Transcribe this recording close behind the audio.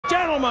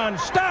Gentlemen,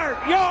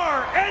 start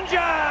your engine!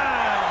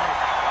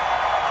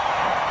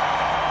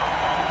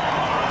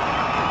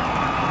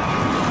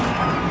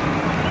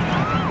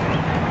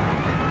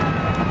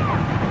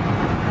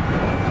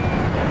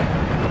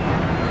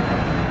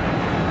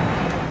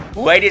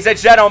 Ladies and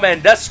gentlemen,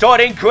 the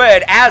starting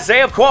grid as they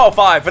have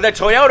qualified for the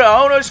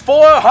Toyota Owners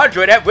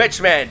 400 at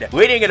Richmond.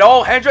 Leading it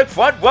all Hendrick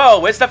front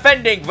row is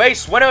defending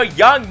race winner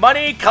Young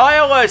Money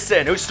Kyle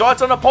Larson, who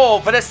starts on the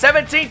pole for the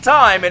 17th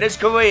time in his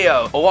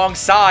career.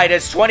 Alongside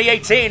his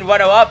 2018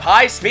 runner-up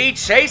high-speed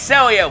Chase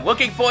Elliott,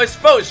 looking for his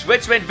first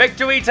Richmond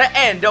victory to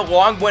end a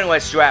long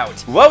winless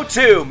drought. Row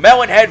 2,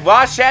 Melonhead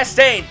Ross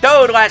Chastain,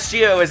 third last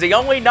year, is the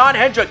only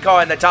non-Hendrick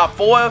car in the top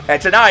 4,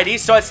 and tonight he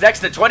starts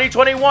next to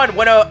 2021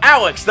 winner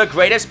Alex the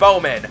Greatest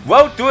Bowman.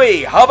 Row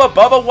 3, Hubba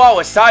Bubba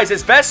Wallace ties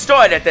his best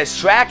start at this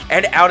track,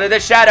 and out of the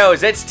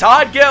shadows, it's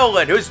Todd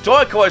Gilliland, whose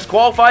dark horse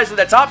qualifies in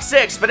the top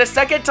 6 for the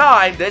second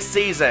time this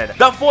season.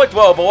 The fourth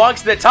row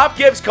belongs to the top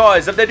Gibbs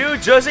cars of the New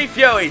Jersey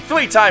Fury,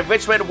 3-time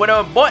Richmond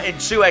winner Martin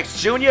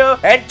Truex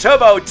Jr. and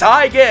Turbo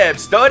Ty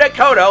Gibbs, third at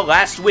Coda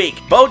last week.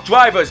 Both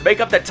drivers make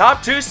up the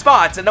top 2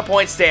 spots in the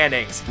point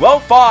standings. Row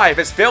 5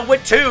 is filled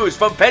with 2s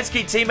from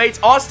Penske teammates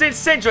Austin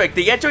Cindric,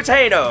 the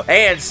Entertainer,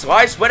 and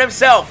Slice Win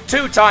himself,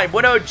 2-time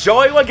winner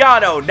Joey Logano,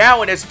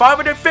 now in his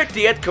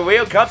 550th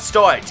career cup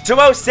start. To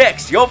row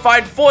 6, you'll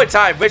find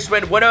 4-time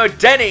Richmond winner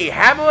Denny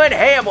Hamlin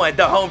Hamlin,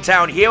 the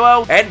hometown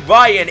hero, and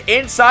Ryan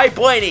Inside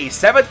Blaney,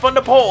 7th from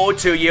the pole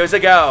 2 years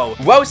ago.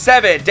 Row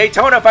 7,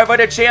 Daytona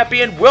 500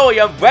 champion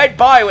William Red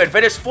Byron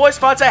finished 4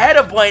 spots ahead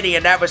of Blaney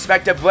in that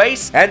respective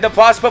race, and the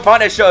Prosper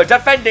Punisher,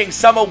 defending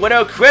summer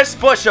winner Chris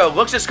Buescher,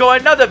 looks to score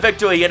another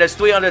victory in his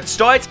 300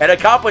 starts, an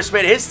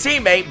accomplishment his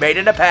teammate made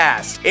in the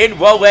past. In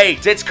row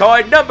 8, it's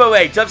car number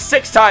 8 of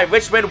 6-time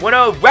Richmond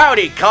winner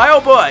Rowdy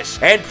Kyle Busch,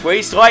 and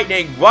Priest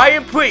Lightning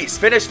Ryan Priest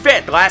finished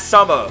 5th last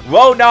summer.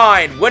 Row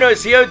 9,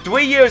 winners here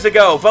 3 years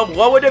ago from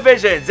lower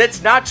divisions, it's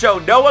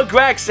Nacho Noah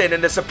Gregson in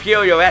the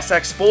superior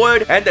SX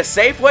Ford, and the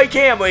Safeway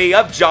Camry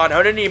of John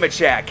Hunter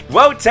Nemechek.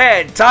 Row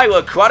 10,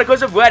 Tyler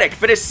Chronicles of Reddick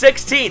finished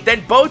 16th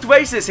in both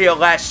races here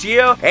last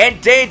year,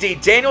 and Dandy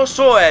Daniel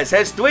Suarez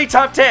has 3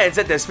 top 10s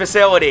at this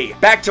facility.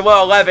 Back to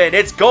row 11,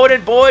 it's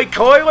Golden Boy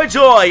Corey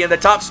LaJoy in the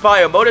Top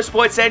Spire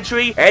Motorsports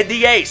entry, and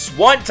the ace,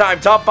 1-time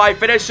top 5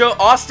 finisher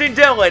Austin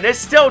Dillon is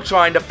still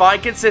trying to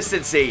find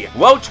consistency.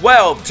 Row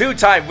 12,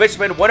 2-time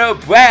Richmond winner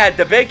Brad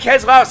the Big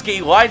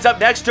Keselowski lines up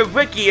next to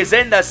Ricky is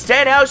in the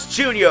Stenhouse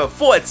Jr.,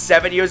 4th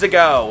 7 years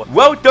ago.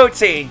 Row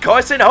 13,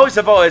 Carson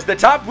Hocevar is the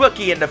top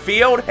rookie in the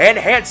field, and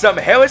handsome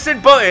Harrison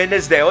Burton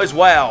is there as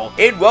well.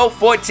 In row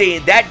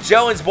 14, that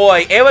Jones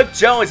boy Eric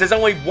Jones has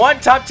only 1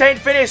 top 10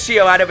 finish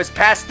here out of his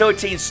past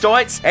 13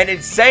 starts, and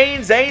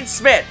insane Zane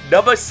Smith,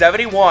 number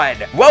 71.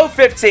 Row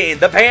 15,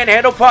 the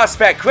Panhandle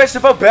prospect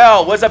Christopher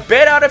Bell was a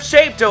bit out of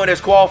shape during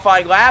his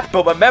qualifying lap,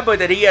 but remember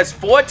that he has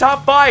 4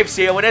 top 5s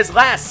here in his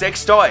last 6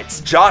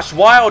 starts. Josh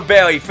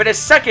Wildberry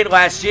finished 2nd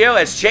last year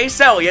as Chase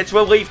Elliott's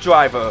relief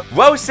driver.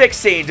 Row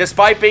 16,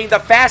 despite being the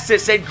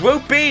fastest in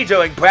Group B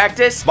during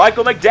practice,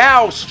 Michael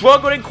McDowell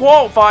struggled in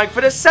qualifying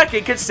for the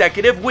 2nd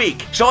consecutive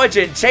week.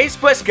 Charging Chase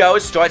Briscoe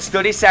starts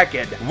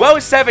 32nd. Row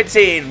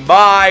 17,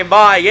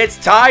 my, it's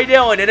Ty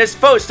Dillon in his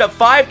first of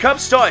 5 cup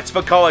starts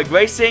for College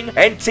Racing,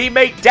 and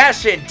teammate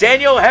Dashin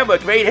Daniel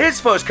Hemrick made his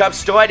first cup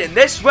start in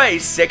this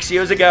race 6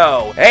 years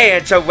ago.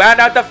 And to round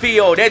out the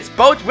field, it's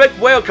both Rick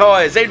Ware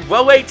cars in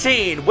row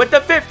 18 with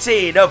the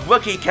 15 of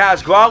rookie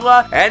Kaz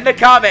Grala and the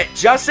Comet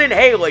Justin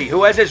Haley,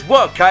 who has his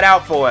work cut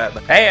out for him.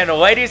 And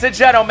ladies and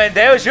gentlemen,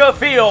 there's your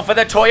field for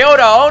the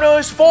Toyota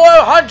Owners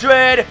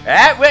 400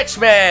 at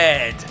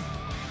Richmond.